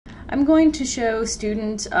I'm going to show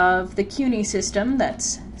students of the CUNY system,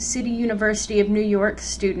 that's City University of New York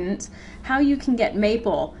students, how you can get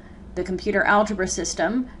Maple, the computer algebra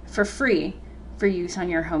system, for free for use on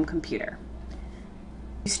your home computer.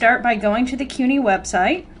 You start by going to the CUNY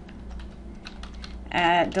website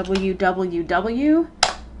at www.cuny.edu.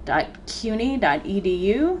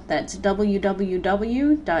 That's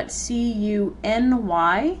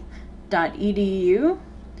www.cuny.edu.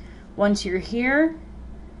 Once you're here,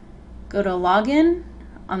 go to Login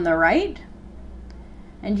on the right,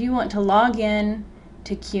 and you want to log in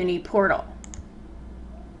to CUNY Portal.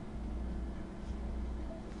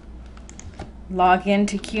 Log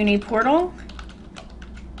into CUNY Portal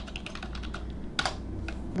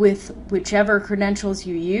with whichever credentials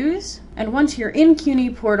you use. And once you're in CUNY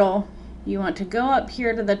Portal, you want to go up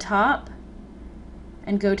here to the top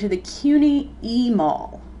and go to the CUNY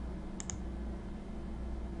eMall.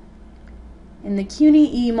 In the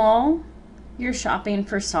CUNY eMall, you're shopping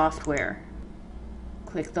for software.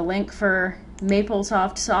 Click the link for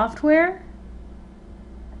MapleSoft software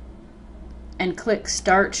and click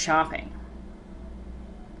Start Shopping.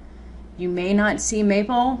 You may not see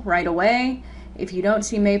Maple right away. If you don't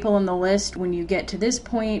see Maple in the list, when you get to this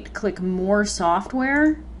point, click More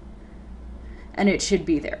Software, and it should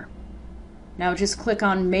be there. Now just click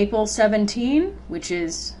on Maple 17, which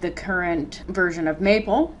is the current version of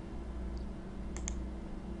Maple,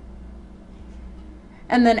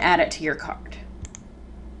 and then add it to your cart.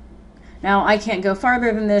 Now I can't go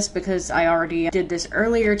farther than this because I already did this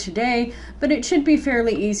earlier today, but it should be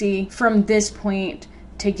fairly easy from this point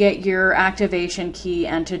to get your activation key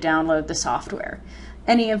and to download the software.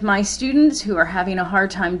 Any of my students who are having a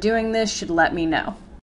hard time doing this should let me know.